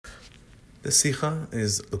The Sicha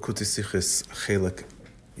is Lakuti Sichis Chelek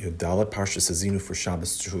Yodala Parshas Hazinu for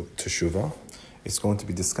Shabbos Teshuva. It's going to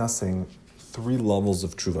be discussing three levels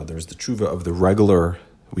of Teshuva. There's the Teshuva of the regular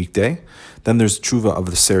weekday, then there's Teshuva of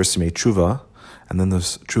the Serasimei Teshuva, and then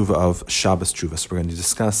there's Teshuva of Shabbos Teshuva. So we're going to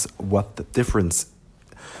discuss what the differences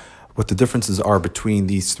are between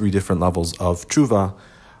these three different levels of Teshuva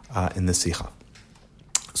in the Sicha.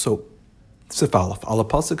 So, Sif Aleph, Ala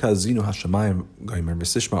Pasuk Hazinu Hashemayim Gaimer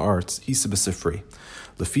V'Sishma Arts Hisa B'Sifri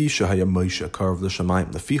Lefi Shehaya Moshe Karv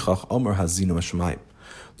L'Shamayim Lefichach Omar Hazinu Hashemayim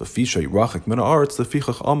Lefi Sheyirachik Min Arts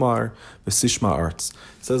Lefichach Omar V'Sishma Arts.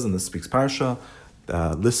 It says in the Speaks Parsha,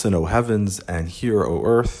 listen, O heavens, and hear, O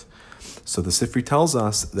earth. So the Sifri tells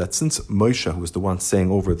us that since Moshe, who was the one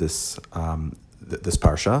saying over this this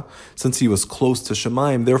parsha, since he was close to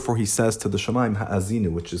Shemayim, therefore he says to the Shemayim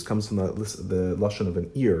Hazinu, which comes from the lashon of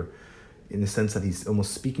an ear, in the sense that he's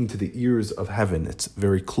almost speaking to the ears of heaven. It's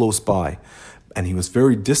very close by. And he was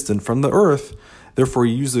very distant from the earth. Therefore,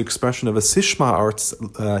 he used the expression of a sishma arts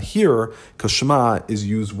here, because shema is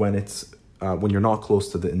used when it's when you're not close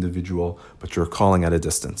to the individual, but you're calling at a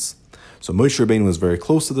distance. So Moshe Rabbeinu was very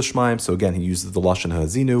close to the Shemaim, so again, he uses the lashon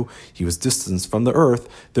hazinu. He was distanced from the earth,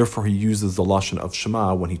 therefore he uses the lashon of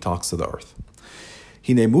shema when he talks to the earth.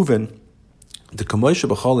 Hine movin, the kamoisha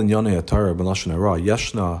b'chal in yanei atara b'lashon hara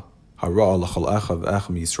yeshna hara l'chal echa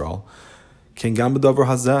v'echem Yisrael ken gam b'davar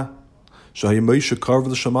hazeh shahay Moshe karv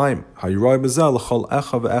l'shamayim hayiroi b'zeh l'chal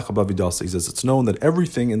echa v'echa b'avidasa. He says it's known that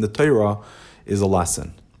everything in the Torah is a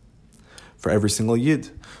lesson for every single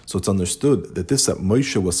yid. So it's understood that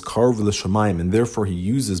Moshe was karv l'shamayim, and therefore he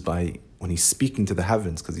uses when he's speaking to the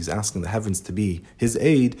heavens, because he's asking the heavens to be his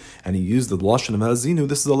aid, and he used the lashon of hazinu.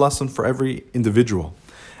 This is a lesson for every individual.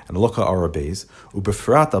 And look at our bays,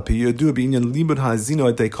 especially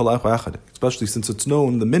since it's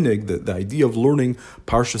known, the minig, the idea of learning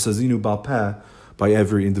Parshas Hazinu Bal Peh by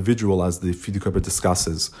every individual, as the Friedrich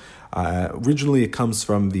discusses. Originally, it comes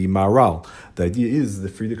from the Maharal. The idea is, the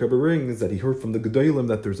Friedrich brings that he heard from the Gedolim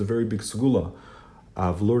that there's a very big segula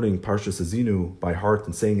of learning Parshas Hazinu by heart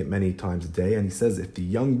and saying it many times a day. And he says if the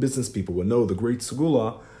young business people would know the great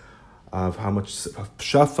segula of how much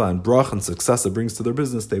shafa and brach and success it brings to their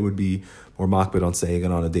business, they would be more makbid on saying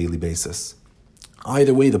it on a daily basis.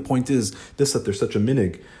 Either way, the point is that there's such a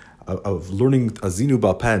minig of learning Hazinu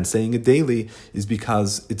Bal Peh and saying it daily is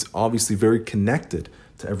because it's obviously very connected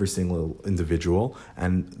to every single individual,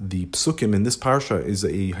 and the psukim in this parsha is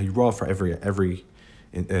a hayra for every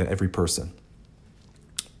person.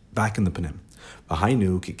 Back in the panim.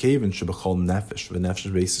 V'hainu kikevin shebechol nefesh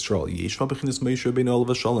v'nefesh beis Yisrael yeshva b'chinas Moshe ben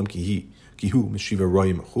olav shalom kihu meshiva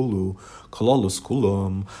royim chulu kolalus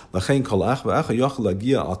kulam lachein kol ach v'echa yachal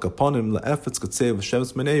lagia al kapanim le'efetz katzei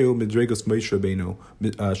v'shemes meneu midregos Moshe Rabbeinu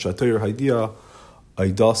shatoyer haidia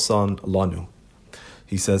aidasan lanu.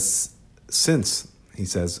 He says,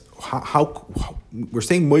 how we're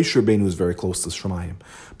saying Moshe Rabbeinu is very close to Shemayim,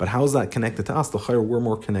 but how is that connected to us? The Chayr, we're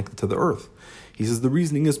more connected to the earth. He says the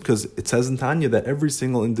reasoning is because it says in Tanya that every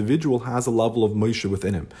single individual has a level of Moshe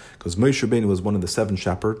within him. Because Moshe Rabbeinu was one of the 7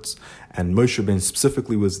 shepherds, and Moshe Rabbeinu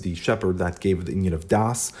specifically was the shepherd that gave the inyan of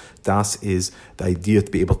Das. Das is the idea to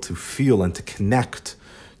be able to feel and to connect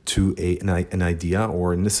to an idea,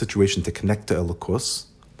 or in this situation, to connect to Elokus.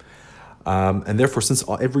 And therefore, since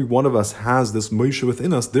every one of us has this Moshe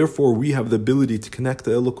within us, therefore we have the ability to connect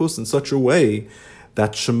to Elokus in such a way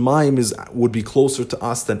that Shemayim would be closer to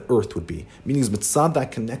us than earth would be. Meaning, mitzad, that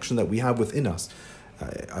connection that we have within us.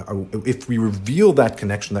 If we reveal that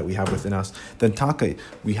connection that we have within us, then taka,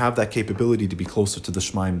 we have that capability to be closer to the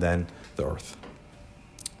Shemayim than the earth.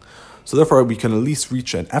 So therefore, we can at least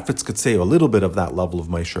reach an efetz katzei, a little bit of that level of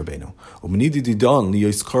Moshe Rabbeinu. U'menidi didan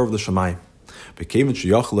liyos karv l'Shamayim. V'keven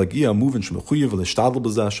sheyachal lagia movin shmechuyev l'shtadl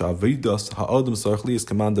b'zeh she'avidas ha'adam tzarich liyos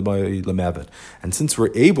commanded by lemeved. And since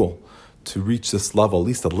we're able to reach this level, at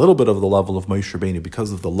least a little bit of the level of Moshe Rabbeinu,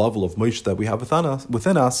 because of the level of Moshe that we have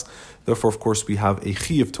within us, therefore, of course, we have a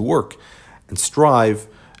chiyuv to work and strive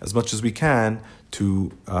as much as we can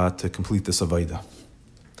to complete this avodah.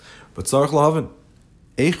 But tzarich lahavin,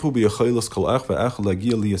 and the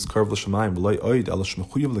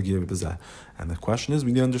question is,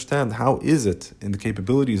 we need to understand, how is it in the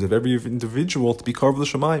capabilities of every individual to be karv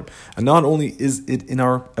l'shamayim? And not only is it in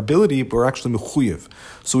our ability, but we're actually mechuyev.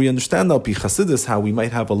 So we understand that Chassidus, how we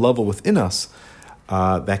might have a level within us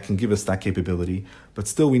that can give us that capability, but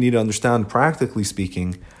still we need to understand, practically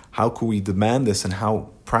speaking, how can we demand this, and how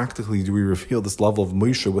practically do we reveal this level of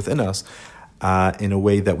Moshe within us in a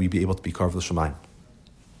way that we be able to be karv l'shamayim.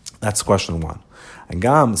 That's question one. And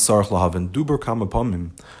gam sarach lahavin duber kama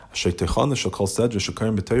pamim ashay techana shakal sedra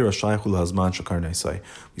shakarim b'teira shaychul hazman shakar neisai.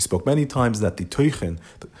 We spoke many times that the teichen,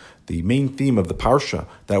 the main theme of the parsha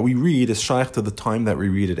that we read, is shaykh to the time that we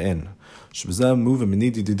read it in. Shbezem movim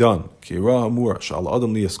minidi didan ki ra amur shal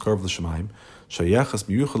adam liyas karv l'shemaim shayachas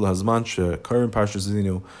miyuchel hazman shakarim parsha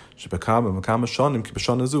Hazinu shebekam makam shanim ki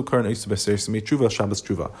b'shana zu karin eisa b'seir semi tshuva Shabbos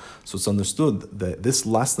tshuva. So it's understood that this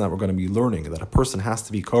lesson that we're going to be learning, that a person has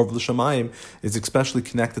to be karv l'shemaim, is especially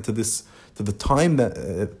connected to this, to the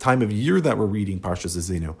time of year that we're reading Parshas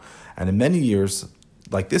Hazinu. And in many years,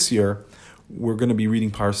 like this year, we're going to be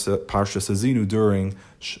reading Parshas Hazinu during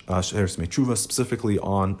Sheres Tshuva, specifically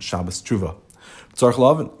on Shabbos Tshuva. So we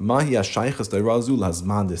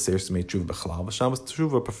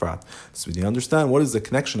understand what is the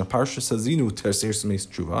connection of Parshas Hazinu to Sheres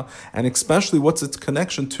Tshuva, and especially what's its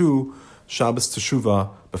connection to Shabbos Teshuva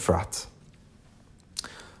Befrat.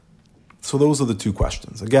 So those are the two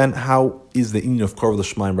questions. Again, how is the inyan of Korv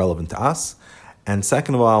L'Shemaim relevant to us? And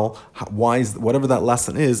second of all, why is, whatever that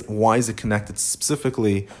lesson is, why is it connected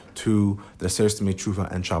specifically to the Seres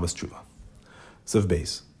Tshuva and Shabbos Tshuva? Ziv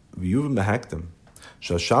Beis. V'yuvim behektim.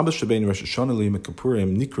 Shabbos shebein Rosh Hashanah li'Yom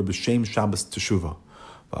Kippurim nikra b'shem Shabbos Teshuva.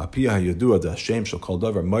 V'apiyah hayadua da Hashem shel kol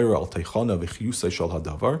davar meira al teichana v'chiyusay shel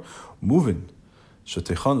hadavar muvin. So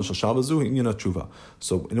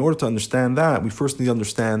in order to understand that, we first need to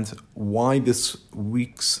understand why this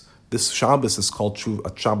Shabbos is called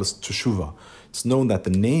Shabbos Teshuva. It's known that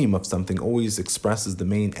the name of something always expresses the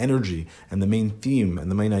main energy and the main theme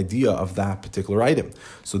and the main idea of that particular item.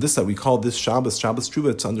 So this that we call this Shabbos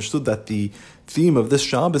Teshuva, it's understood that the theme of this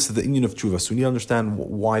Shabbos is the inyan of Teshuva. So we need to understand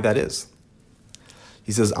why that is.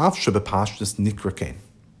 He says, Av shebepashtus nikra kein.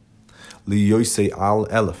 He says,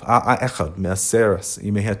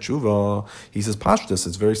 Pashtus,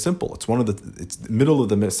 it's very simple. It's it's the middle of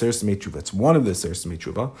the Seres Tshuva. It's one of the Seres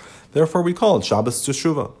Tshuva. Therefore, we call it Shabbos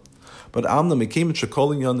Teshuva. But Amna Mekim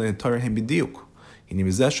Shekolin Yan the entire Hem B'diuk. In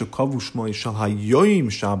Yimizesh Kavu Shmoi Shal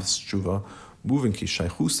Hayoyim Shabbos Teshuva. Moving ki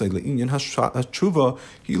Shaychusay leInyan HaTeshuva.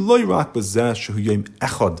 He loy rak b'zeh shehu Yom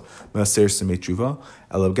Echad me'Seres Tshuva.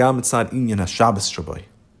 Elav gam mitzad Inyan HaShabbos Shabbai.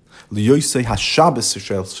 Liyoisei HaShabbos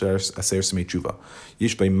Seres Tshuva.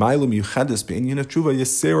 Yesh by Mailum Yuchadis beInyan HaTeshuva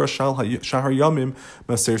Yesera Shahar Yamim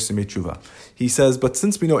me'Seres Tshuva. He says, but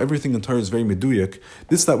since we know everything in Torah is very meduyak,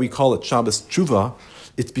 this that we call it Shabbos Tshuva,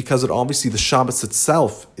 it's because obviously the Shabbos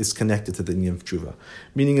itself is connected to the inyan of Tshuva.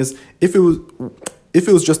 Meaning is, if it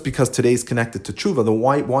was just because today is connected to Tshuva, then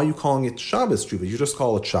why are you calling it Shabbos Tshuva? You just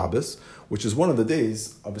call it Shabbos, which is one of the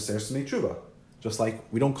days of Seres Tshuva. Just like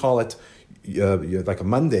we don't call it like a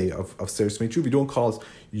Monday of Seres Tshuva, we don't call it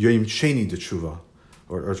Yom Sheni de Tshuva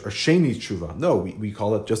or Sheni Tshuva. No, we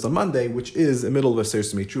call it just a Monday, which is the middle of a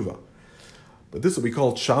Seres Tshuva. But this is what we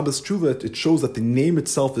call Shabbos Tshuva. It shows that the name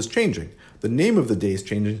itself is changing. The name of the day is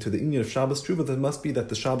changing to the inyan of Shabbos Tshuva. That must be that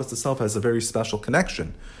the Shabbos itself has a very special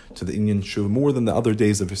connection to the inyan Tshuva, more than the other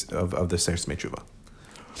days of the Seres Tshuva.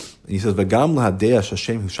 And he says, "V'gam lahadeish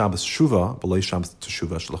Hashem hu Shabbos Tshuva b'loi Shabbos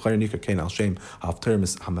Teshuva shlachar nika kein al Shem hafter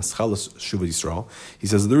hamaschalos Tshuva Yisrael." He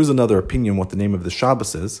says there is another opinion what the name of the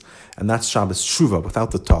Shabbos is, and that's Shabbos Tshuva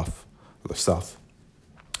without the taf, the stuff.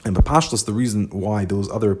 And B'Pashtus, the reason why those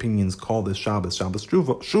other opinions call this Shabbos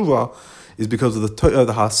Tshuva, is because of the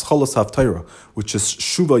Haschalos Haftarah, which is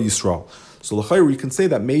Tshuva Yisrael. So l'chayr, we can say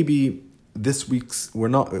that maybe this week's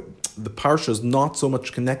the parsha is not so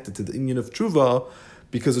much connected to the inyan of Tshuva,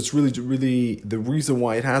 because it's really the reason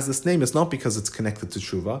why it has this name is not because it's connected to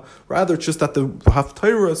Tshuva. Rather, it's just that the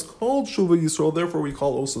Haftarah is called Tshuva Yisrael. Therefore, we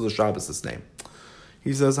call also the Shabbos this name.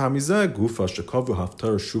 He says, "Hamizeh gufa shekavu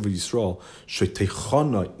haftar shuva Yisrael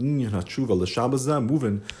sheteichana inyan hatshuva l'Shabbos zeh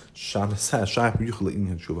moving Shabbos shayach yuchel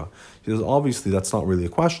inyan hatshuva." He says, obviously that's not really a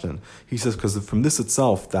question. He says because from this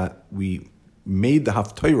itself that we made the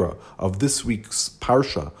haftarah of this week's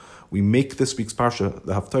parsha, we make this week's parsha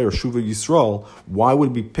the haftarah shuva Yisrael. Why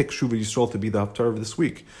would we pick shuva Yisrael to be the haftarah of this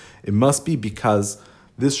week? It must be because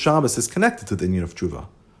this Shabbos is connected to the inyan of tshuva.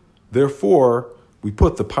 Therefore, we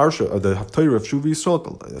put the parsha of the haftarah of Shuva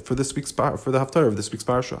Yisrael for this week's for the haftarah of this week's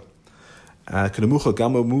parsha. Kenemucha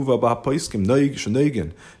gama muva ba paiskim noig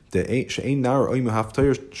shneigin de she'ein nar oimer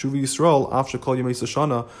haftarah Shuva Yisrael after kol yemei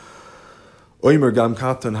sashana oimer gam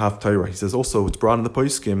katan haftarah. He says also it's brought in the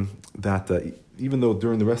paiskim that even though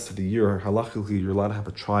during the rest of the year halachically you're allowed to have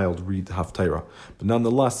a child read the haftarah, but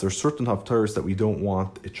nonetheless there are certain haftarahs that we don't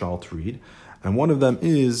want a child to read, and one of them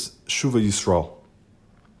is Shuva Yisrael.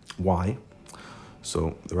 Why?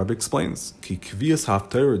 So the Rebbe explains, Ki kvias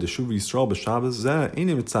haftarah deshuva Yisrael b'Shabbos zeh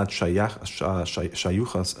eini mitzad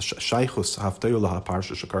shaychus haftarah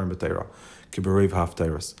lahaparsha shakarim b'teira ki berev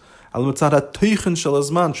haftarahs al mitzad ha'teichen shel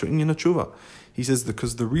hazman shu inyan ha'tshuva. He says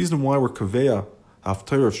because the reason why we're kaveya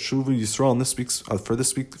haftarah of Teshuva Yisrael in this week's for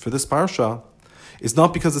this parsha is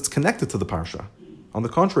not because it's connected to the parsha. On the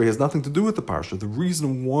contrary, it has nothing to do with the parsha. The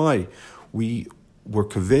reason why we were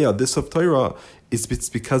kaveya this haftarah is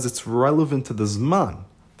because it's relevant to the zman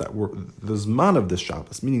the zman of this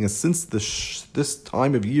Shabbos, meaning since this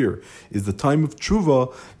time of year is the time of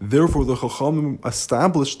tshuva, therefore the Chachamim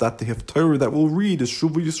established that the haftarah that we'll read is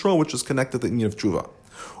Teshuva Yisrael, which is connected to the inyan of tshuva.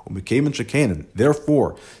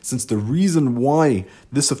 Therefore, since the reason why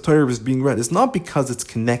this haftarah is being read is not because it's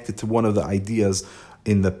connected to one of the ideas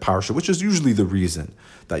in the parsha, which is usually the reason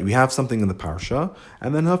that we have something in the parsha,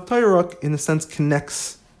 and then haftarah, in a sense,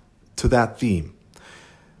 connects to that theme.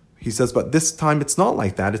 He says, but this time it's not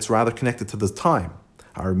like that. It's rather connected to the time.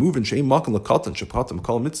 And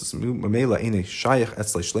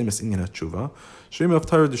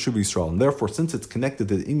therefore, since it's connected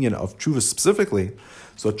to the inyan of tshuva specifically,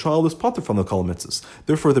 so a child is patur from the kol mitzvahs.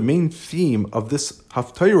 Therefore, the main theme of this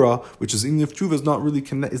haftarah, which is inyan of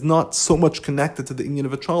tshuva, is not so much connected to the inyan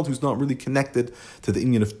of a child who's not really connected to the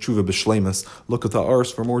inyan of tshuva b'shleimus. Look at the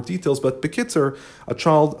ars for more details. But bekitzer, a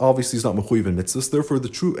child obviously is not mechuyev in mitzvahs. Therefore,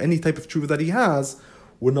 any type of tshuva that he has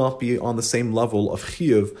would not be on the same level of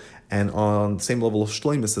chiyuv and on the same level of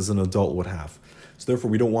shleimus as an adult would have. So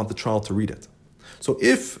therefore, we don't want the child to read it. So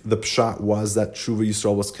if the pshat was that Teshuva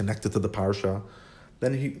Yisrael was connected to the parsha,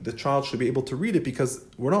 then the child should be able to read it, because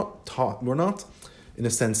we're not, in a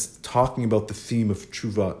sense, talking about the theme of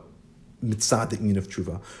tshuva, mitzad the inyan of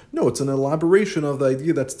tshuva. No, it's an elaboration of the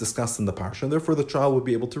idea that's discussed in the parsha, and therefore the child would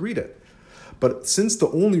be able to read it. But since the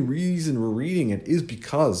only reason we're reading it is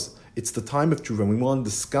because it's the time of tshuva, and we want to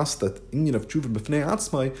discuss that inyan of tshuva b'fnei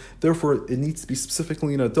atzmai, therefore it needs to be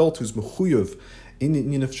specifically an adult who's mechuyev in the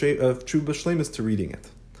inyan of tshuva b'shleimus to reading it.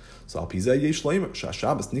 So al pizeh yesh leimer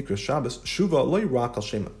shabbos nikra Shabbos shuva lo yirak al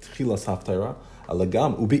shem tchilas haftarah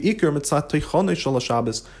alagam ubeikar mitzat teichonei shel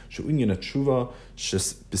Shabbos shu inyan tshuva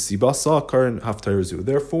shes b'sibasa karin haftarah zu.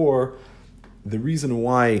 Therefore, the reason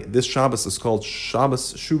why this Shabbos is called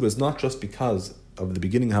Shabbos Shuva is not just because of the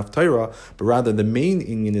beginning of haftarah, but rather the main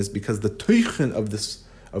inyan is because the teichen of this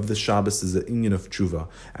Shabbos is the inyan of tshuva,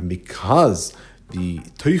 and because the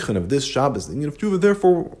teichen of this Shabbos, the inyan of tshuva,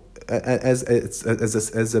 therefore, as a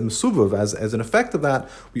mesuvav, as an effect of that,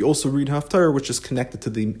 we also read haftarah, which is connected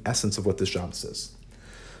to the essence of what this Shabbos is.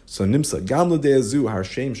 So nimsa gam l'de'azu har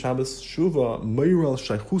shem Shabbos Shuva meiral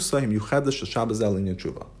shaychusa him yuchadesh Shabbos el inyan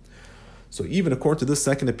tshuva. So even according to this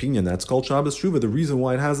second opinion, that's called Shabbos Shuva, the reason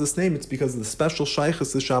why it has this name, it's because of the special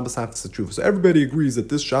shaychus this Shabbos has to Teshuva. So everybody agrees that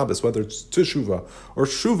this Shabbos, whether it's Teshuva or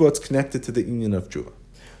Shuva, it's connected to the inyan of Tshuva.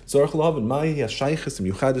 So of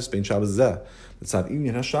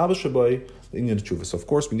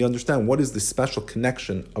course we need to understand what is the special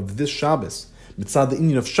connection of this Shabbos, mitzad the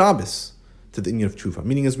inyan of Shabbos, to the inyan of tshuva.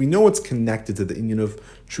 Meaning, as we know, it's connected to the inyan of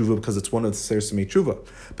tshuva because it's one of the seir simei tshuva.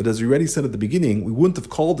 But as we already said at the beginning, we wouldn't have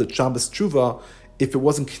called it Shabbos tshuva if it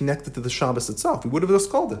wasn't connected to the Shabbos itself. We would have just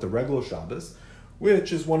called it the regular Shabbos,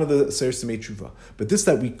 which is one of the seir simei tshuva. But this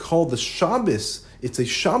that we call the Shabbos, it's a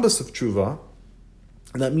Shabbos of tshuva,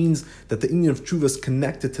 and that means that the inyan of tshuva is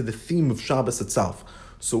connected to the theme of Shabbos itself.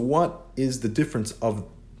 So what is the difference of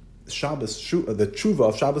Shabbos, the tshuva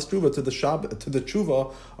of Shabbos tshuva to the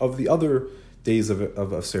tshuva of the other days of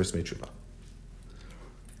Seir Simei Tshuva?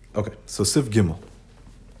 Okay, so Siv Gimel.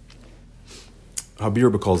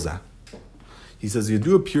 Habir calls that. He says,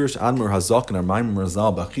 "Yedu appears Admir Hazak and Armaim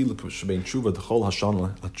Razal Bachiluk Shebein Tshuva Dechol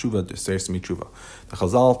Hashan LaTshuva de Seir Simei Tshuva." The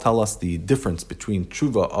Chazal tell us the difference between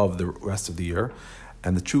tshuva of the rest of the year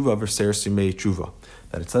and the tshuva of Seir Simei Tshuva.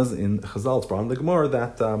 That it says in Chazal, it's brought in the Gemara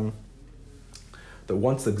that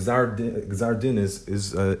once the Gzar Din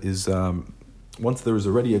is once there is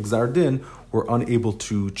already a Gzar Din, we're unable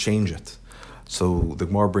to change it. So the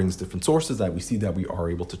Gemara brings different sources that we see that we are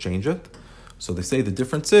able to change it. So they say the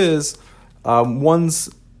difference is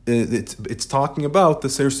it's talking about the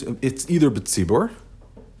Seir, it's either B'tzibur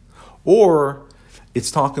or it's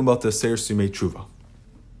talking about the Seir Simei Tshuva.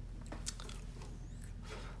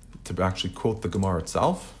 To actually quote the Gemara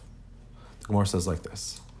itself, the Gemara says like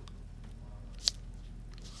this.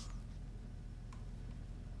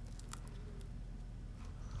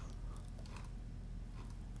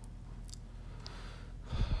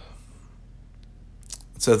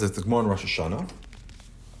 It says that the Gemara in Rosh Hashanah,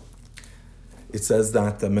 it says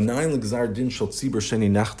that Menayin l'gzar din shel tzibur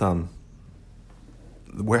sheni nachtam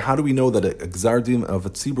how do we know that a gzardim of a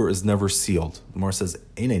tzibur is never sealed? The Gemara says,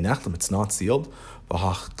 "Einei nechlem," it's not sealed.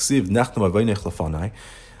 V'hachksiv nechlem aveinech lefanai,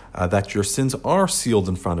 that your sins are sealed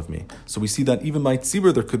in front of me. So we see that even by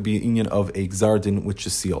tzibur there could be an inyan of a gzardin which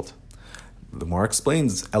is sealed. The Gemara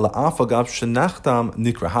explains, "Ela afagav shenachtam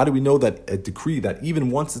nikra." How do we know that a decree that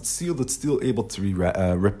even once it's sealed, it's still able to be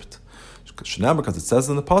ripped? Because it says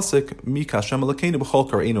in the pasuk, "Mi kashem alakeinu b'chol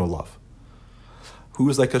kareinu olav." Who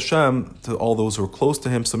is like Hashem to all those who are close to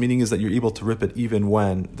Him? So meaning is that you're able to rip it even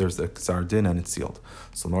when there's a gzar din and it's sealed.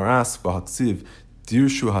 So Nor asks, "V'haksiv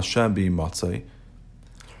dirshu Hashem b'matzai,"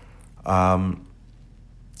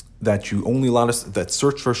 that you only allow us that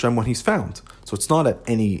search for Hashem when He's found. So it's not at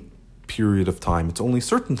any period of time; it's only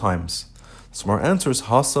certain times. So our answer is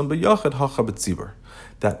Hasam b'yachad hacha b'tzibur.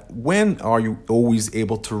 That when are you always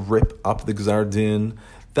able to rip up the gzar din?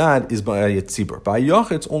 That is by a tzibur. By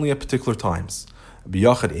yachad, it's only at particular times.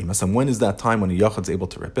 B'yachad emas, and when is that time when a yachad is able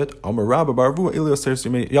to rip it? Amar Rabba Barvu Elias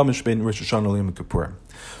Yamish Ben Rosh Hashanah Yom Kippurim.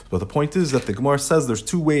 But the point is that the Gemara says there's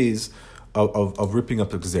two ways of ripping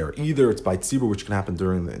up the gzera. Either it's by tzibur, which can happen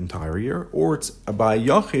during the entire year, or it's by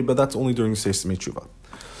yachid, but that's only during Seis Tshuva.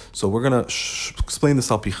 So we're going to explain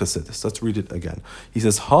this al pi Chassidus. Let's read it again. He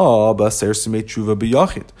says, "Ha ba Seir Simei Tshuva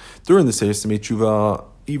b'yachid." During the Seir Simei Tshuva,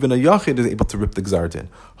 even a yachid is able to rip the gzar din.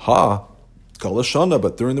 Ha kol hashana,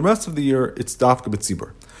 but during the rest of the year, it's dafka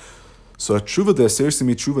b'tzibur. So a tshuva the Seir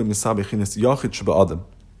Simei Tshuva misah bechinas yachid sheba adam,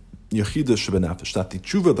 yachida sheba nefesh. That the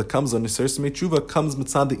tshuva that comes on the Seir Simei Tshuva comes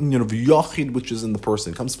mitzad the inyan of yachid, which is in the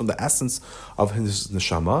person. It comes from the essence of his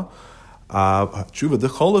neshama. Tshuva the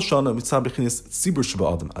chol hashana mitzad bechinas tzibur sheba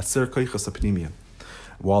adam aser koichas apnimiyah.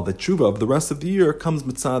 While the tshuva of the rest of the year comes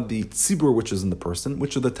mitzad the tzibur, which is in the person,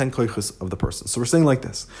 which are the 10 koichas of the person. So we're saying like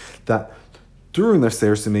this, that during their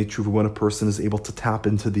Seir Simei Tshuva, when a person is able to tap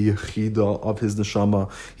into the yechida of his neshama,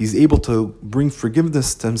 he's able to bring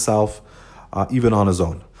forgiveness to himself even on his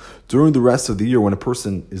own. During the rest of the year, when a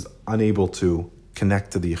person is unable to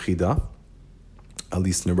connect to the yechida, at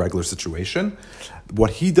least in a regular situation,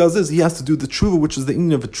 what he does is he has to do the tshuva, which is the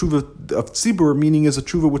inyan of a tshuva of tzibur, meaning is a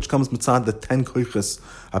tshuva which comes mitzad the 10 koichas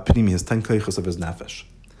apnimi, his 10 koichas of his nefesh.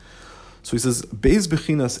 So he says, Beis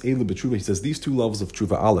bechinas elu b'tshuva. He says these two levels of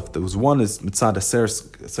tshuva aleph. There was one is mitzad aser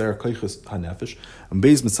koichas hanefesh, and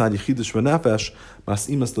Beis mitzad yechidish v'nefesh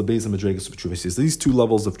masimas lebeis hamedregas b'tshuva. He says these two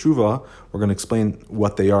levels of tshuva. We're going to explain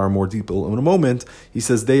what they are more deeply in a moment. He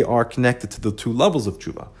says they are connected to the two levels of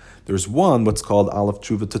tshuva. There's one what's called aleph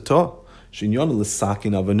tshuva tata, shinyan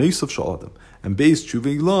l'sakin avanis of shaladim, and Beis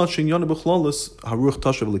tshuva ilah shinyan b'chlalis haruch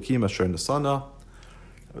tashav lekim asher nasana.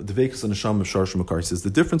 The Vekas and Neshama Sharshim Makar says the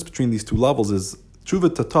difference between these two levels is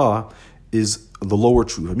tshuva tata is the lower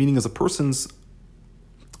tshuva, meaning as a person's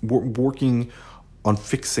working on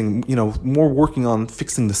fixing, more working on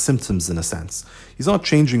fixing the symptoms in a sense. He's not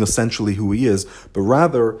changing essentially who he is, but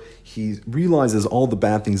rather he realizes all the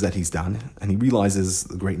bad things that he's done, and he realizes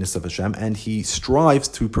the greatness of Hashem, and he strives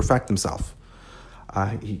to perfect himself.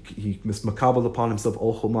 He mismakabel upon himself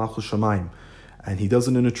Ochel Malchus Shamayim. And he does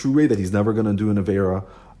it in a true way that he's never going to do an Avera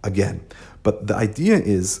again. But the idea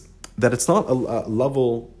is that it's not a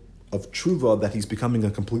level of tshuva that he's becoming a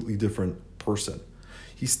completely different person.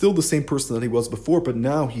 He's still the same person that he was before, but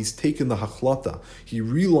now he's taken the hachlata. He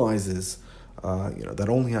realizes that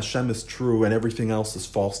only Hashem is true and everything else is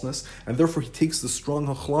falseness, and therefore he takes the strong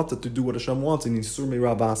hachlata to do what Hashem wants, and he's surmei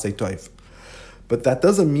rabba asay toif. But that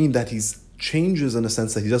doesn't mean that he's changes in a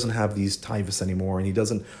sense that he doesn't have these taivas anymore, and he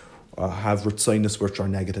doesn't have ritzainis which are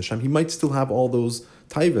negative Hashem. He might still have all those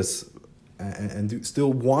taivas and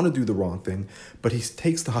still want to do the wrong thing, but he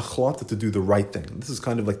takes the hachlata to do the right thing. This is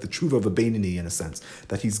kind of like the tshuva of a beinani in a sense,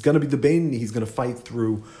 that he's going to be the beinani, he's going to fight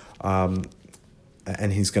through, and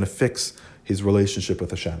he's going to fix his relationship with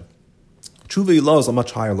Hashem. Tshuva ilah is a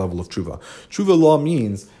much higher level of tshuva. Tshuva ilah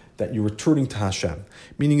means that you're returning to Hashem,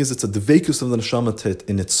 meaning is it's a devekus of the neshama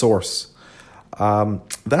in its source.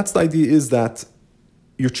 That's the idea, is that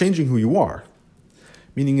you're changing who you are.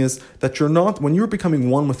 Meaning is that you're not, when you're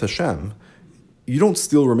becoming one with Hashem, you don't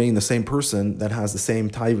still remain the same person that has the same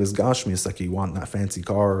taivas gashmias, like you want, not fancy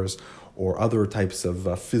cars or other types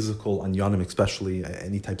of physical anyanim, especially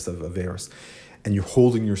any types of averos, and you're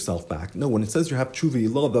holding yourself back. No, when it says you have tshuva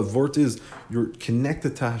ilah, the vort is you're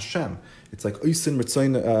connected to Hashem. It's like oisin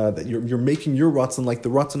ritzayin, that you're making your ratzon like the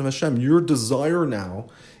ratzon of Hashem. Your desire now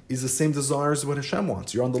is the same desire as what Hashem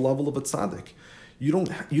wants. You're on the level of a tzaddik. You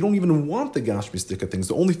don't even want the gashmistika things.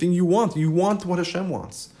 The only thing you want what Hashem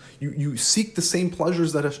wants. You seek the same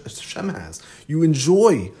pleasures that Hashem has. You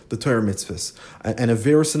enjoy the Torah mitzvahs. And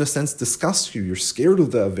Averis, in a sense, disgusts you. You're scared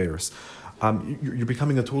of the Averis. You're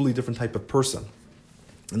becoming a totally different type of person.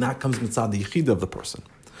 And that comes mitzad the yichida of the person.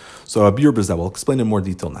 So Abir Berzeh will explain in more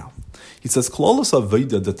detail now. He says, He says the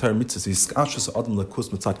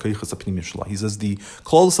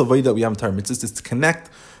klolos avodah that we have in Torah mitzvahs is to connect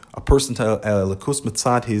a person to lakus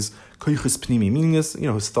mitzad his koiches pnimi, meaning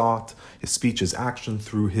his thought, his speech, his action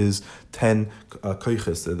through his 10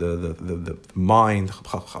 koiches, the mind,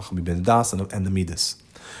 and the midas.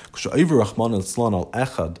 When a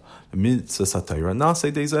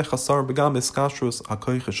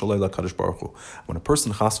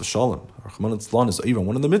person chas v'shalom, Rahman al is even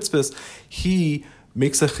one of the mitzvahs, he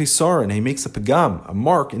makes a chisar and he makes a pegam, a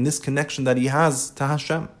mark in this connection that he has to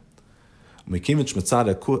Hashem. And because you have he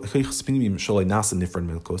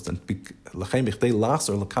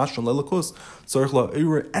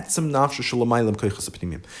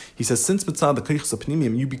says, since mitzad the koiches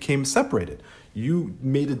apnimim, you became separated. You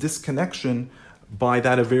made a disconnection by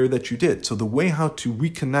that aver that you did. So the way how to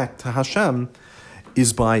reconnect to Hashem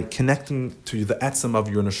is by connecting to the etzem of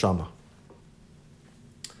your neshama.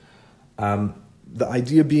 The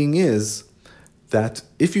idea being is that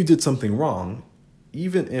if you did something wrong,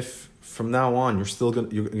 even if from now on you're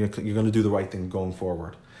going to do the right thing going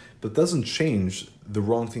forward, but it doesn't change the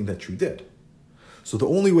wrong thing that you did. So the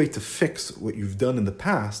only way to fix what you've done in the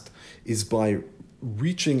past is by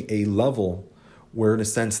reaching a level where, in a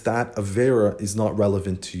sense, that avera is not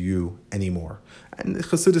relevant to you anymore. And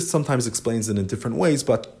Chassidus sometimes explains it in different ways,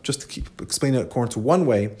 but just to explain it according to one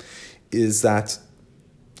way, is that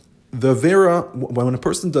the avera, when a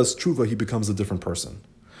person does tshuva, he becomes a different person.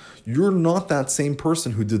 You're not that same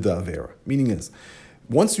person who did the avera. Meaning is,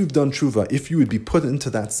 once you've done tshuva, if you would be put into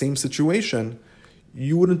that same situation,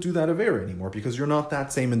 you wouldn't do that avera anymore because you're not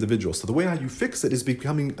that same individual. So the way how you fix it is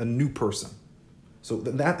becoming a new person. So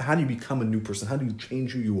how do you become a new person? How do you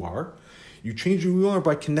change who you are? You change who you are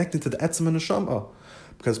by connecting to the etzem and neshama.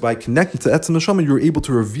 Because by connecting to etzem and neshama, you're able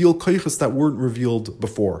to reveal koiches that weren't revealed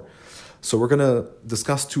before. So we're going to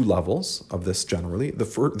discuss two levels of this generally.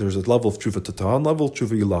 There's a level of tshuva tata and level of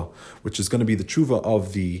tshuva ilah, which is going to be the tshuva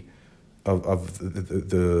of the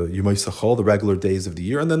Yomei Sachal, the regular days of the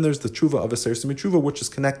year, and then there's the tshuva of Aser Simei Tshuva, which is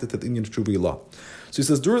connected to the Inyan Tshuva Ilah. So he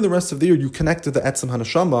says, during the rest of the year, you connect to the Etzem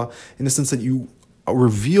HaNeshama in the sense that you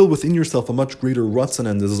reveal within yourself a much greater ratzon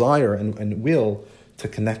and desire and will to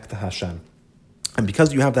connect to Hashem. And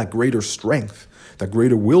because you have that greater strength, that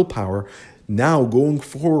greater willpower, now going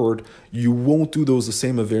forward, you won't do the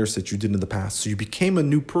same averes that you did in the past. So you became a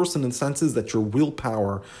new person in the senses that your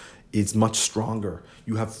willpower is much stronger.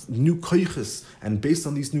 You have new koiches, and based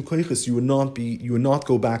on these new koiches, you would not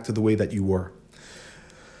go back to the way that you were.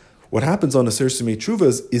 What happens on Aser Simei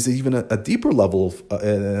Tshuva is even a deeper level of,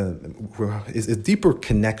 is a deeper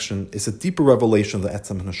connection, it's a deeper revelation of the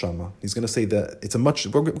Etzem Neshama. He's going to say that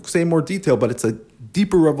we're going to say more detail, but it's a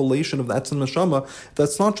deeper revelation of the Etzem Neshama.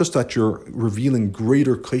 That's not just that you're revealing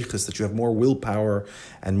greater koiches, that you have more willpower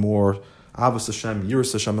and more Avos Hashem,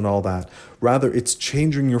 Yiras Hashem, and all that. Rather, it's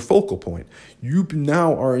changing your focal point. You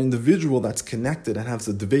now are an individual that's connected and has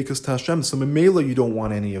the Devekas to Hashem, so Memela, you don't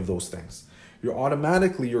want any of those things.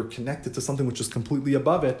 You're connected to something which is completely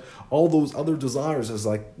above it. All those other desires is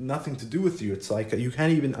like nothing to do with you. It's like you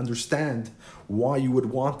can't even understand why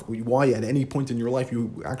at any point in your life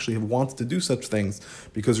you actually have wanted to do such things,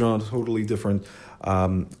 because you're on a totally different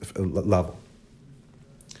level.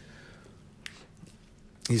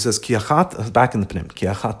 He says, back in the Pnim, he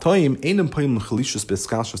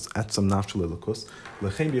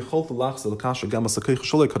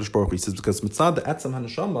says, because mitzad the etzem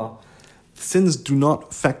haneshama, sins do not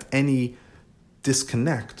affect any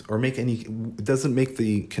disconnect or doesn't make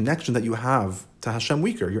the connection that you have to Hashem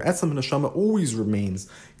weaker. Your etzem haneshama always remains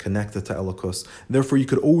connected to Elokus. Therefore, you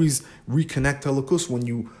could always reconnect to Elokus when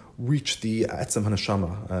you reach the etzem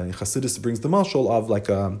haneshama. Chassidus brings the mashal of like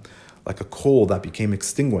a coal that became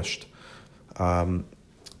extinguished.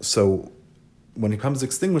 So when it becomes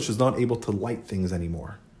extinguished, it's not able to light things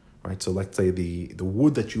anymore. Right, so let's say the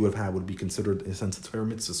wood that you would have had would be considered, in a sense, a Torah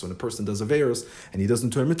mitzvah. So when a person does averos and he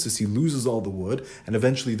doesn't Torah mitzvahs, he loses all the wood, and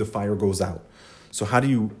eventually the fire goes out. So how do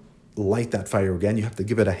you light that fire again? You have to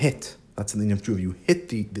give it a hit. That's in the Tshuva. You hit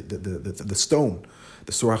the stone,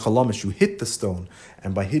 the surah chalamish. You hit the stone,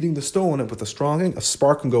 and by hitting the stone with a strong ink, a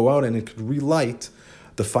spark can go out and it could relight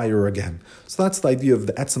the fire again. So that's the idea of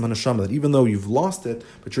the etzem haneshama, that even though you've lost it,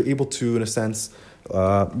 but you're able to, in a sense,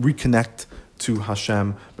 reconnect to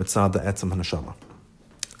Hashem mitzad the etzem haneshama,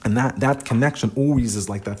 and that connection always is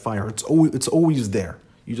like that fire. It's always there.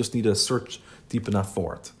 You just need to search deep enough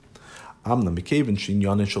for it.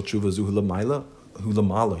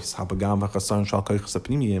 hulamalos habagam v'chasaron shal koiches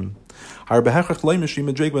apnimiyim.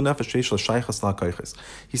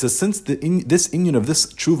 He says, since this inyan of this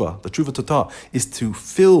tshuva, the tshuva tata, is to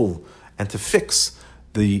fill and to fix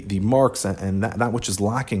the marks and that which is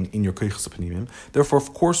lacking in your koiches apnimiyim, therefore,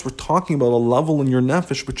 of course, we're talking about a level in your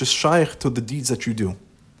nefesh which is shaykh to the deeds that you do,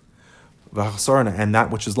 and that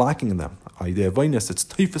which is lacking in them. It's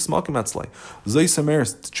typhus makim atzlai. Zay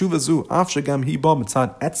sameres tshuva zu afshagam hi ba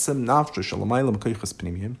mitzad etzem nafshe shalamaylam koiches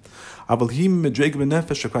pnimiyim.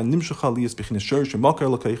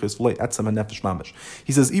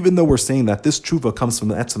 He says, even though we're saying that this tshuva comes from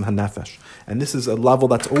the etzem hanefesh, and this is a level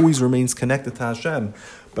that always remains connected to Hashem,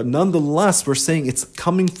 but nonetheless we're saying it's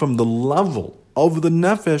coming from the level of the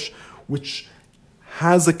nefesh, which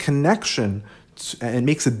has a connection and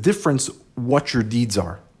makes a difference what your deeds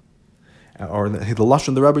are. Or the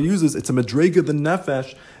lashon the Rebbe uses, it's a madrega the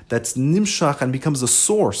nefesh that's nimshach and becomes a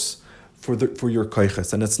source for your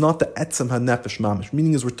koiches, and it's not the etzem hanefesh mamish.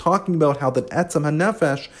 Meaning is we're talking about how that etzem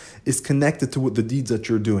hanefesh is connected to the deeds that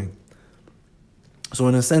you're doing. So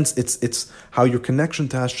in a sense, it's how your connection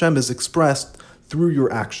to Hashem is expressed through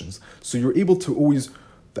your actions. So you're able to always,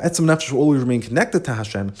 the etzem hanefesh will always remain connected to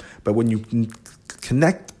Hashem, but when you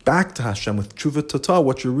connect back to Hashem with tshuva tata,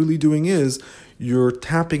 what you're really doing is you're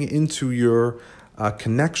tapping into your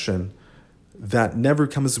connection that never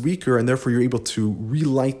becomes weaker, and therefore you're able to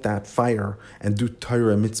relight that fire and do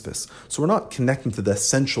Torah mitzvahs. So we're not connecting to the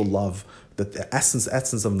essential love, the essence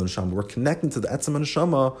of the neshama. We're connecting to the etzem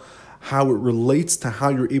neshama, how it relates to how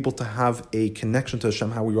you're able to have a connection to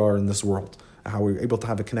Hashem, how we are in this world, how we're able to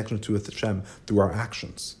have a connection to Hashem through our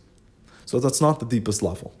actions. So that's not the deepest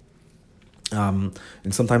level. And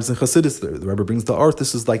sometimes in Chassidus, the Rebbe brings the art.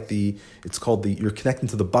 This is like you're connecting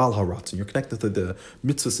to the Baal HaRatzon. You're connected to the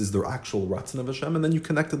mitzvahs is the actual Ratzon of Hashem, and then you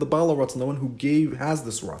connect to the Baal HaRatzon, the one who has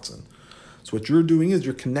this Ratzon. So what you're doing is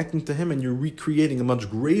you're connecting to him and you're recreating a much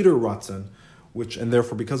greater Ratzon, and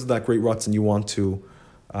therefore because of that great Ratzon, you want to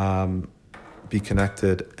be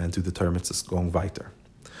connected and do the Torah mitzvahs going weiter.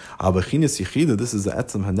 This is the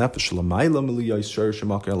etzem hanefesh l'mayla miliyah yisher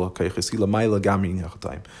shemakar elokeiches l'mayla gamin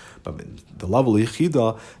yachotayim. But the level of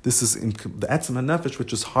yichida, this is in the etzem hanefesh,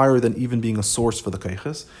 which is higher than even being a source for the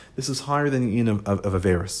keiches. This is higher than the in of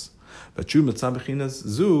Averis. But true mitzvah bechinas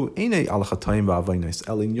zu einay alachatayim va'avaynais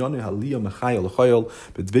elin yonei haliyah mechayel l'chayel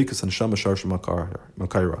bedveikus and shama shar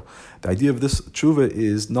shemakara. The idea of this tshuva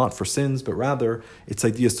is not for sins, but rather its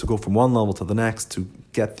idea is to go from one level to the next to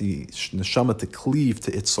get the neshama to cleave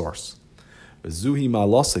to its source. Zuhi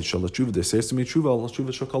ma'alasei shal tshuva de'seis mi tshuva al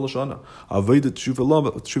tshuva shakal shana avodah tshuva la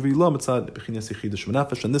mitzad bechinas yichida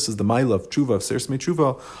shmanafesh, and this is the ma'ila of tshuva of seis mi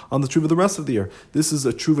tshuva on the tshuva the rest of the year. This is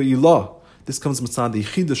a tshuva ilah. This comes mitzad the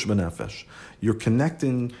chidush b'nefesh. You're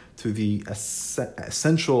connecting to the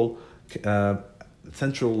essential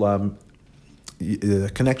connection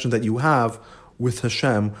that you have with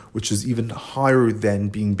Hashem, which is even higher than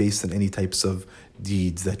being based on any types of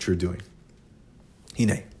deeds that you're doing.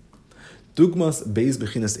 Hine. Dugmas beis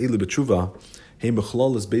bechinas elu b'tshuva heim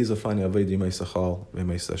b'chlalis beis afani avedi meisachal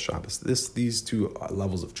v'meisach Shabbos. These two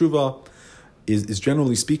levels of tshuva is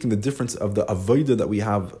generally speaking the difference of the avodah that we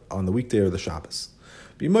have on the weekday or the Shabbos.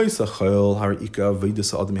 During the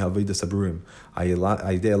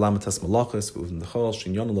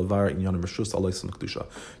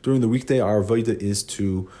weekday, our avodah is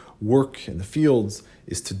to work in the fields,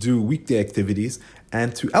 is to do weekday activities,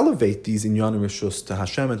 and to elevate these inyan and reshus to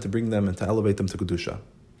Hashem and to bring them and to elevate them to Kedusha.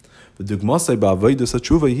 The dugmasai ba'avodah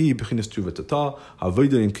satshuva hi bechinas tshuva tata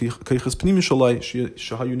avodah in keiches pnimis shalai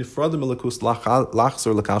shahayu nifradim elakus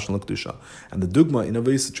lachzer lakashon l'kedusha. And the dugma in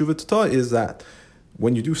avodah satshuva tata is that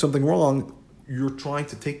when you do something wrong, you're trying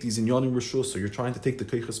to take these inyanim rishus, so you're trying to take the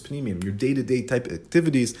keiches pnimim, your day-to-day type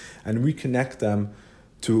activities, and reconnect them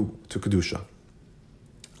to kedusha.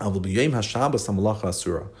 Avol b'yom haShabbos hamalacha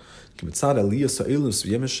asura. K'mitzad aliyah sa'ilus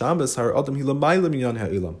v'yom haShabbos har adam hi lamayla minyan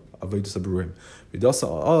ha'ilam avodah saburim. Vidasa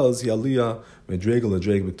az hi aliyah medregel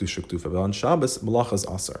ledreg b'kedusha k'tufa. But on Shabbos malacha is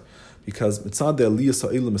asar, because mitzad the aliyah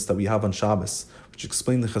sa'ilus that we have on Shabbos, which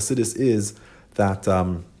explained the Chassidus, is that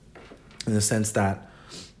in the sense that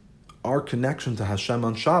our connection to Hashem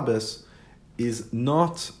on Shabbos is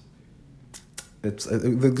not. It's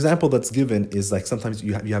the example that's given is like sometimes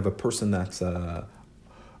you have a person that's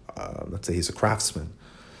let's say he's a craftsman.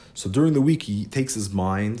 So during the week he takes his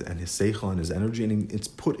mind and his seicha and his energy and it's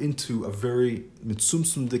put into a very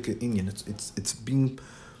mitzumsum dika inyan. It's being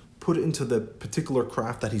put into the particular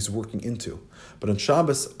craft that he's working into. But on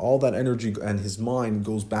Shabbos, all that energy and his mind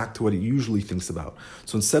goes back to what he usually thinks about.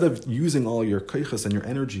 So instead of using all your keiches and your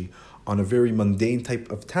energy on a very mundane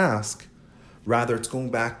type of task, Rather, it's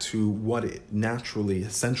going back to what it naturally,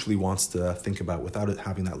 essentially wants to think about without it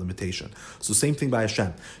having that limitation. So same thing by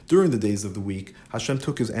Hashem. During the days of the week, Hashem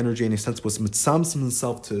took his energy and his sense was mitzamsim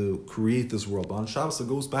himself to create this world. But on Shabbos, it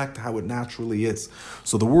goes back to how it naturally is.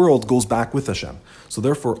 So the world goes back with Hashem. So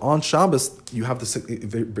therefore, on Shabbos, you have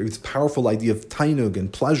this powerful idea of tainug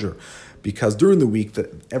and pleasure, because during the week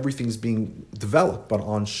that everything's being developed. But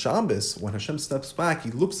on Shabbos, when Hashem steps back,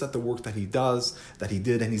 he looks at the work that he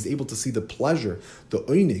did, and he's able to see the pleasure, the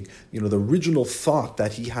oinig, the original thought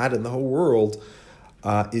that he had in the whole world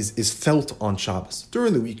is felt on Shabbos.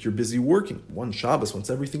 During the week, you're busy working. One Shabbos,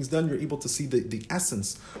 once everything's done, you're able to see the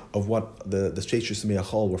essence of what the Sheish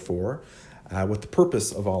Yismei were for, what the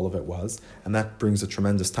purpose of all of it was, and that brings a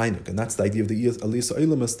tremendous tainuk. And that's the idea of the Aliyas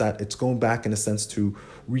Olam, is that it's going back in a sense to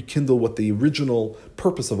rekindle what the original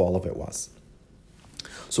purpose of all of it was.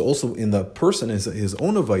 So also in the person, his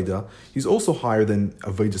own Avodah, he's also higher than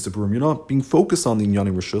Avodah Siburim. You're not being focused on the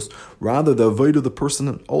Inyanim Rishus. Rather, the Avodah of the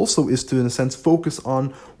person also is to, in a sense, focus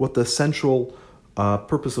on what the central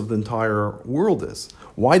purpose of the entire world is.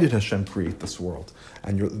 Why did Hashem create this world?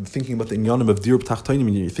 And you're thinking about the inyanim of dir b'tachtainim,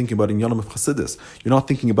 and you're thinking about inyanim of chassidus. You're not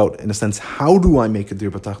thinking about, in a sense, how do I make a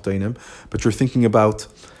dir b'tachtainim, but you're thinking about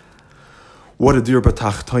what a dir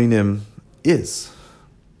b'tachtainim is.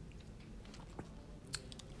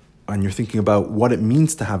 And you're thinking about what it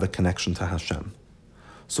means to have a connection to Hashem.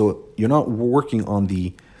 So you're not working on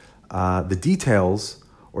the details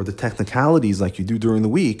or the technicalities like you do during the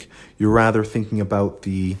week. You're rather thinking about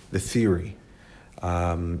the theory.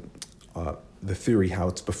 The theory, how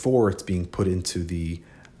it's before it's being put into the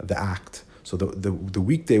act. So the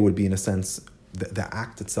weekday would be, in a sense, the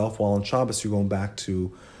act itself, while on Shabbos you're going back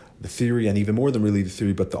to the theory, and even more than really the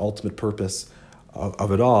theory, but the ultimate purpose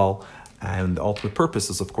of it all. And the ultimate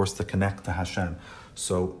purpose is, of course, to connect to Hashem.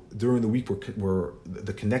 So during the week,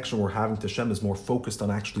 the connection we're having to Hashem is more focused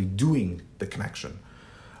on actually doing the connection.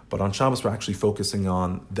 But on Shabbos, we're actually focusing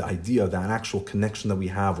on the idea, that actual connection that we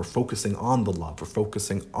have. We're focusing on the love. We're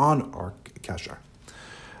focusing on our kesher,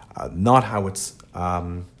 not how it's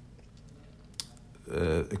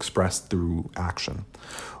expressed through action.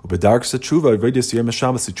 Also, the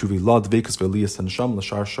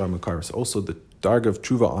darga of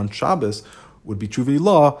tshuva on Shabbos would be tshuva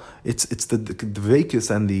ilah. It's the vekus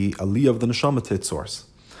and the aliyah of the neshama to its source.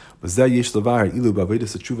 Now we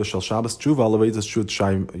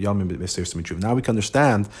can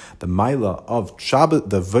understand the maila of Shabbos,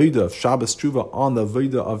 the Veda of Shabbos Tshuva on the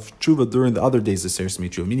Veda of Tshuva during the other days of Seir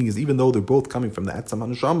Tshuva. Meaning is, even though they're both coming from the Etzam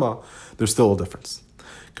HaNeshama, there's still a difference.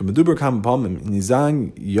 So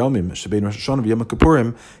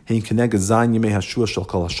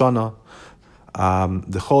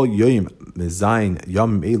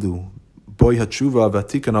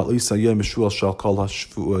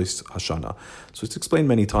it's explained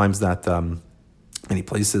many times that many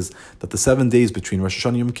places that the 7 days between Rosh Hashanah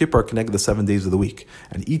and Yom Kippur are connected to the 7 days of the week,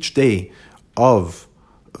 and each day of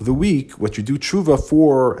the week, what you do tshuva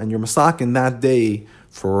for, and you're masak in that day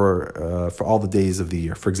for all the days of the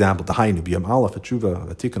year. For example, the Hainu b'yom Aleph tshuva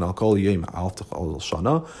v'tikun al kol yom Aleph t'chol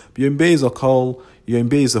shana b'yom Beis al kol yom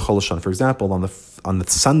Beis al shana. For example, on the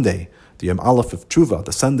Sunday, the Yom Aleph of Tshuva,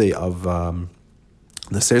 the Sunday of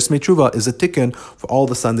the Seir Tshuva, is a tikkun for all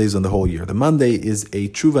the Sundays in the whole year. The Monday is a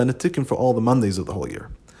Tshuva and a tikkun for all the Mondays of the whole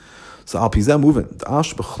year. So Al Pizeh moving the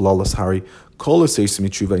Ash b'chlalas Hari kol Seir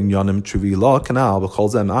Tshuva in Yonim Tshuva Ilah Kanal b'chol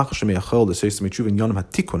Zem Ach Shemei Achol the Seir Tshuva in Yonim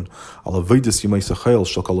HaTikkun Al Avodas Yomei Sachel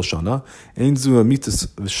Shel Kol Shana Ein Zu Amitas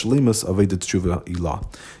V'Shleimus Avodas Tshuva Ilah.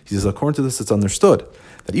 He says, according to this, it's understood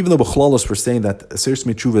that even though b'chlalas we're saying that Seir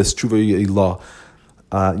Tshuva is Tshuva Ilah,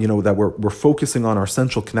 that we're focusing on our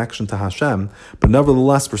central connection to Hashem, but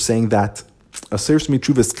nevertheless we're saying that a Seir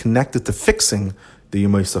Tshuva is connected to fixing the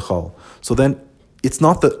Yomei Sachal. So then it's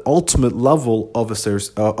not the ultimate level of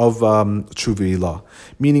Tshuva Ilah.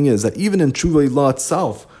 Meaning is that even in Tshuva Ilah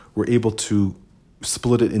itself, we're able to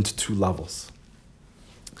split it into two levels.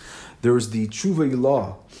 There's the Tshuva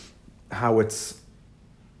Ilah, how it's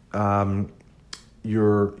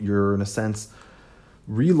you're in a sense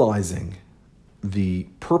realizing the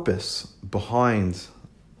purpose behind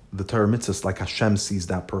the Torah mitzvahs, like Hashem sees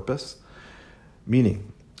that purpose.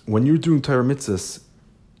 Meaning, when you're doing Torah mitzvahs,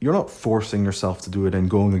 you're not forcing yourself to do it and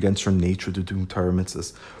going against your nature to do Torah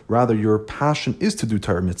mitzvahs. Rather, your passion is to do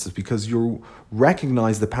Torah mitzvahs because you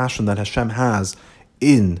recognize the passion that Hashem has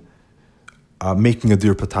in making a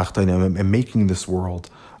dir p'tachtainim and making this world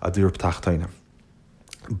a dir p'tachtainim.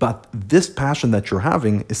 But this passion that you're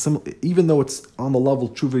having is even though it's on the level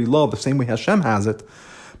tshuva ilah, the same way Hashem has it,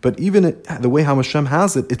 but even the way how Hashem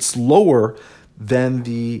has it, it's lower than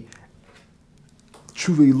the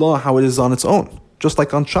Tshuva Ilah how it is on its own, just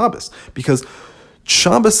like on Shabbos. Because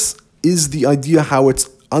Shabbos is the idea how it's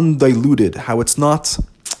undiluted, how it's not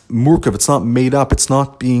murkav, it's not made up, it's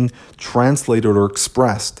not being translated or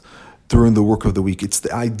expressed during the work of the week. It's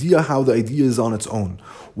the idea how the idea is on its own.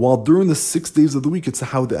 While during the 6 days of the week, it's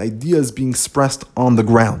how the idea is being expressed on the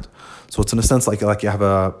ground. So it's in a sense like you have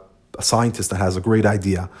a scientist that has a great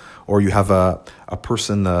idea, or you have a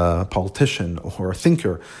person, a politician or a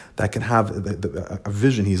thinker that can have a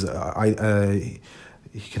vision.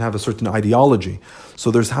 He can have a certain ideology.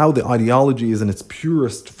 So there's how the ideology is in its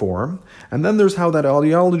purest form, and then there's how that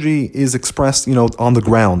ideology is expressed, on the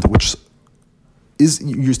ground, which is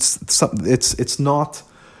it's not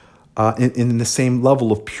in the same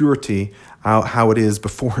level of purity how it is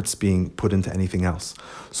before it's being put into anything else.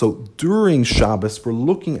 So during Shabbos, we're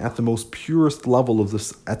looking at the most purest level of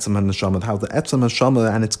this Etzem HaNeshama, how the Etzem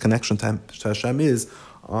HaNeshama and its connection to Hashem is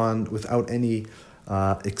without any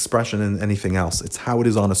expression in anything else. It's how it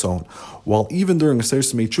is on its own. While even during a Seir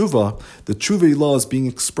Simei Tshuva, the Tshuva Ilah is being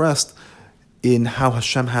expressed in how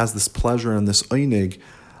Hashem has this pleasure and this einig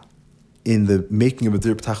in the making of a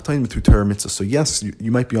dir b'tachtonim through Torah mitzvah. So yes,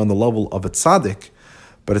 you might be on the level of a tzaddik,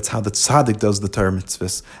 but it's how the tzaddik does the Torah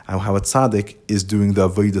mitzvahs, and how a tzaddik is doing the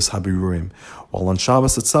avodas habirurim. While on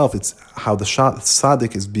Shabbos itself, it's how the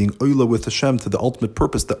tzaddik is being oila with Hashem to the ultimate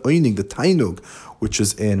purpose, the einig, the tainug, which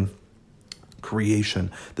is in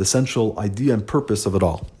creation, the essential idea and purpose of it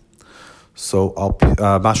all. So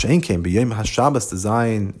Masha'en came b'yom haShabbos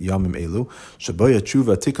design yamim elu shaboya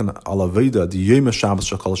tshuva tikun al aveda the yom haShabbos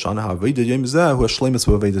shekol shana haveda yom zeh hu hashlemus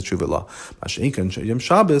v'aveda tshuva la. Masha'en came yom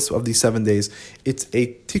Shabbos of these 7 days. It's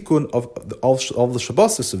a tikkun of all the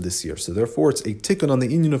Shabbosos of this year. So therefore, it's a tikkun on the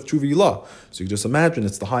inyan of tshuva ilah. So you can just imagine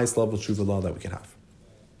it's the highest level of tshuva ilah that we can have.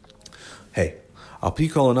 Hey. Al pi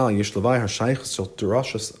kol anal yesh levai hashaychus shel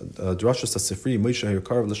drashas hasifri Moshe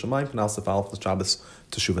hayukarav l'shamayim kanal sefalef l'Shabbos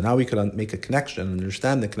Teshuva. Now we can make a connection and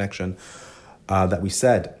understand the connection that we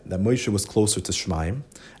said that Moshe was closer to Shemayim,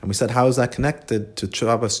 and we said how is that connected to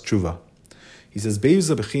Shabbos Teshuva? He says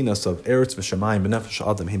Beiza bechinas of eretz v'shamayim b'nefesh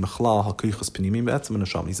adam he mechlal hakoichas pnimim be'etzem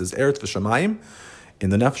neshama. He says eretz v'shamayim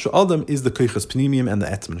in the nefesh adam is the koichas pnimim and the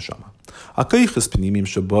etzem neshama. Hakoichas pnimim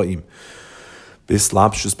shabaim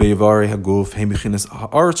Bislapshus beivari haguf he bechinas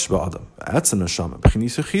ha'aretz shba'adam etzem neshama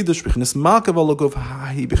bechinis yechidush bechinis makav alaguf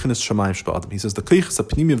he bechinis shamayim shba'adam. He says the koichas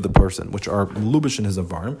apnimi of the person, which are lubish in his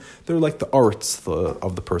avarim, they're like the arts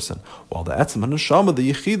of the person, while the etzem neshama,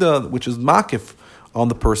 the yechida, which is makif on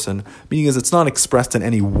the person, meaning is it's not expressed in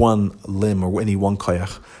any one limb or any one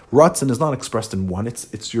koyach. Ratzin is not expressed in one;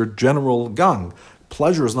 it's your general gang.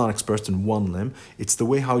 Pleasure is not expressed in one limb. It's the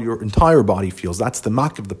way how your entire body feels. That's the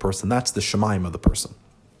mak of the person. That's the shemaim of the person.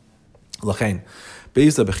 Lachein,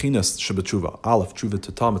 Beis bechinas shebetshuva. Aleph tshuva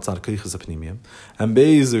tata mitzad koichas apnimiyim, and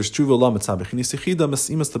Beis there's tshuva la mitzad bechinas yechida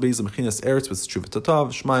mesimas to Beis bechinas eretz with tshuva tata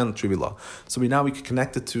v'shmayin tshuva la. So now we can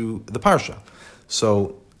connect it to the parsha.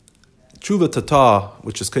 So tshuva tata,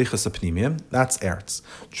 which is koichas apnimiyim, that's eretz.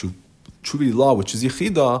 Tshuva la, which is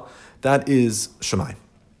yechida, that is shemaim.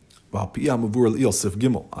 Sif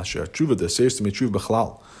Gimel Asher Tshuva the Seir Simei Tshuva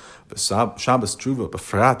B'chlal Shabbos Tshuva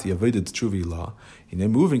B'frat Yavedet Tshuva Ilah Hine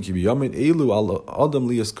moving Ki B'yamin Elu Al Adam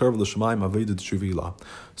Lias Kerv L'Shamayim Avedet Tshuva Ilah.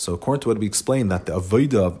 So according to what we explained, that the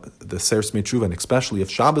Aveda of the Seir Simei Tshuva, and especially if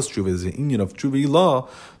Shabbos Tshuva is the inyan of Tshuva Ilah,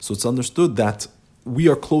 so it's understood that we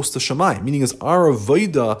are close to Shamayim, meaning is our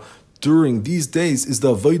Aveda during these days is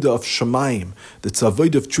the avodah of Shemayim. It's the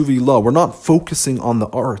avodah of Tshuva Ilah. We're not focusing on the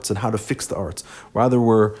arts and how to fix the arts. Rather,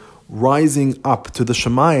 we're rising up to the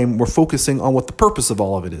Shemayim. We're focusing on what the purpose of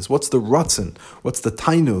all of it is. What's the ratzin? What's the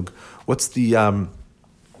tainug? What's the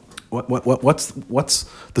what's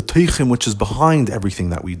the teichim which is behind everything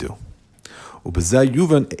that we do? And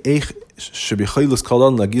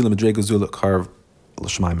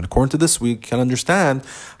according to this, we can understand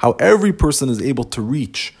how every person is able to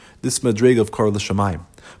reach this madrega of kar l'shamayim.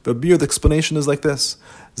 But the explanation is like this: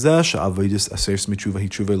 he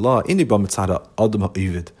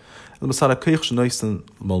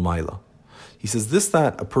says this,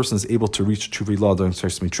 that a person is able to reach tshuva ilah during Seir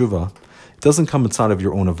Simei Tshuva, it doesn't come inside of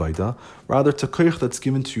your own avodah, rather to koich that's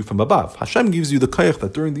given to you from above. Hashem gives you the koich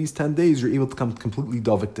that during these 10 days you're able to come completely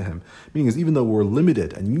davik to Him. Meaning is, even though we're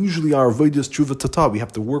limited, and usually our avodah is tshuva tata, we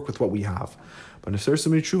have to work with what we have. But in Seir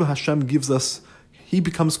Simei Tshuva, Hashem gives us, He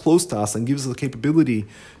becomes close to us and gives us the capability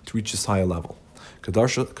to reach this higher level.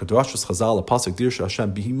 Kadrashas Chazal, a pasuk dirsha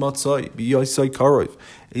Hashem bihi matzai biyasai karov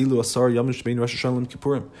elu asar yamim shmein Rosh Hashanah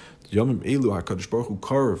Kippurim. Yamim elu Hakadosh Baruch Hu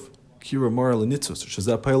karov Kira Mar Lenitzus,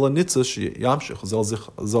 Shazapayla Nitzus, Yamshich,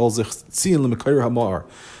 Zalzich Tzion Lemakair Hamar.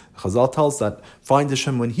 Chazal tells that find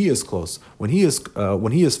Hashem when He is close, when He is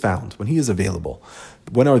found, when He is available.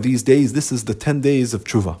 When are these days? This is the 10 days of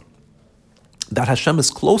Teshuva. That Hashem is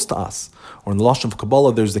close to us. Or in the Lashon of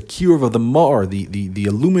Kabbalah, there's the kiruv of the Mar, the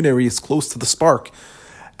luminary is close to the spark.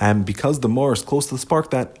 And because the Mar is close to the spark,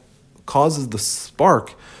 that causes the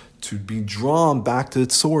spark to be drawn back to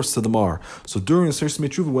its source, to the Mar. So during the Seres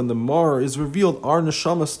Tshuva, when the Mar is revealed, our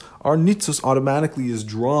neshamas, our nitzus automatically is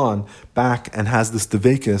drawn back and has this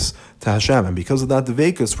devekus to Hashem. And because of that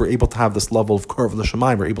devekus, we're able to have this level of karv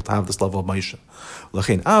l'shamayim, we're able to have this level of ma'isha.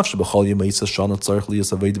 L'chein av shebachol yemei shana tzarich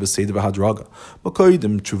liyas aved b'seder v'hadraga.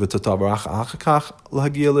 B'koidim tshuva tatavarach achakach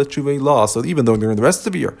l'hagia l'tshuva ilah. So even though during the rest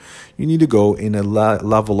of the year, you need to go in a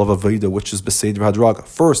level of aveda, which is b'seder v'hadraga.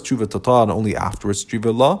 First tshuva tata, and only afterwards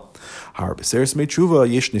tshuva ilah. Har b'seres mei tshuva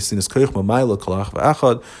yesh nisinas koich mamayla kolach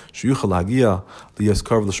v'achad sheyuchal hagia liyas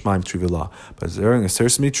karv l'shmaim tshuva ilah. But during a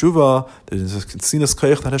seres mei tshuva, there's a sinas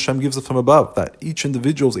koich that Hashem gives it from above, that each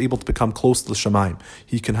individual is able to become close to the Shemaim.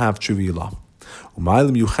 He can have tshuva ilah.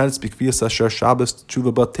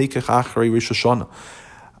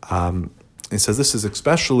 It says this is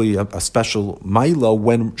especially a special maila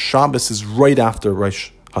when Shabbos is right after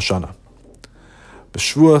Rosh Hashanah.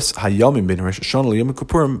 B'shvuas hayamim ben Rosh Hashanah l'yom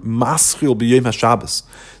kippurim maschil b'yom haShabbos.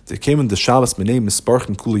 They came in the Shabbos b'nei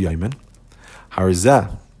misparchin kuli yamin.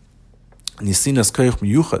 Harizeh nisinas koich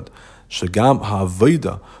miyuchad shagam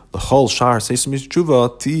ha'avoda l'chol shar seisum tshuva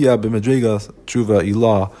tiya b'madrega tshuva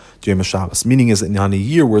ilah d'yom haShabbos. Meaning is on a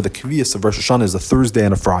year where the kaviyas of Rosh Hashanah is a Thursday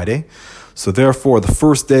and a Friday, so therefore the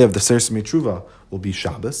first day of the Seres Tshuva will be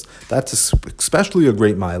Shabbos. That's especially a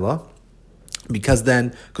great maila, because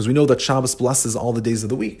we know that Shabbos blesses all the days of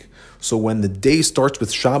the week. So when the day starts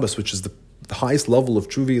with Shabbos, which is the highest level of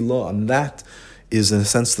Tshuva Ilah, and that is in a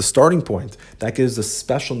sense the starting point, that gives a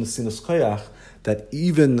special Nesinas Koyach that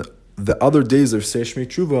even the other days of Seres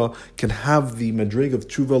Tshuva can have the madrig of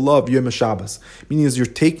Tshuva Ilah Yom Shabbos. Meaning is you're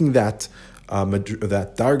taking that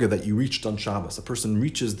darga that you reached on Shabbos. A person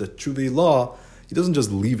reaches the Tshuva Ilah, he doesn't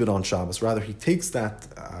just leave it on Shabbos. Rather, he takes that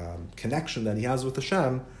connection that he has with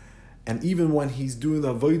Hashem, and even when he's doing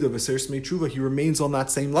the avodah of Seres Tshuva, he remains on that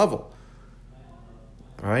same level.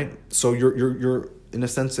 All right? So you're in a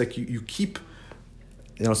sense like you keep,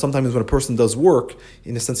 sometimes when a person does work,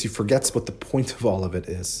 in a sense he forgets what the point of all of it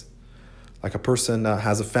is. Like a person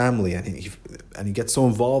has a family and he gets so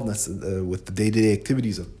involved with the day-to-day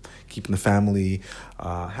activities of keeping the family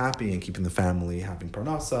happy and keeping the family having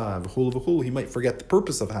parnasa, v'chul, he might forget the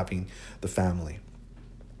purpose of having the family.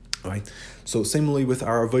 Right? So similarly with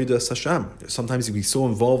our avodas Hashem, sometimes you be so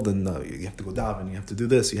involved in you have to go daven, you have to do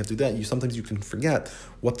this, you have to do that. Sometimes you can forget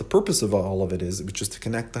what the purpose of all of it is, which is to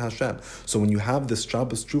connect to Hashem. So when you have this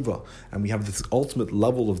Shabbos Tshuva and we have this ultimate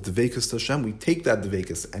level of devekus to Hashem, we take that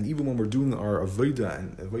devekus, and even when we're doing our avodah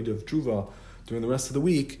and avodah of Tshuva during the rest of the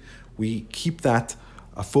week, we keep that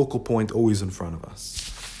a focal point always in front of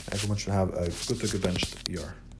us. Everyone should have a good benched year.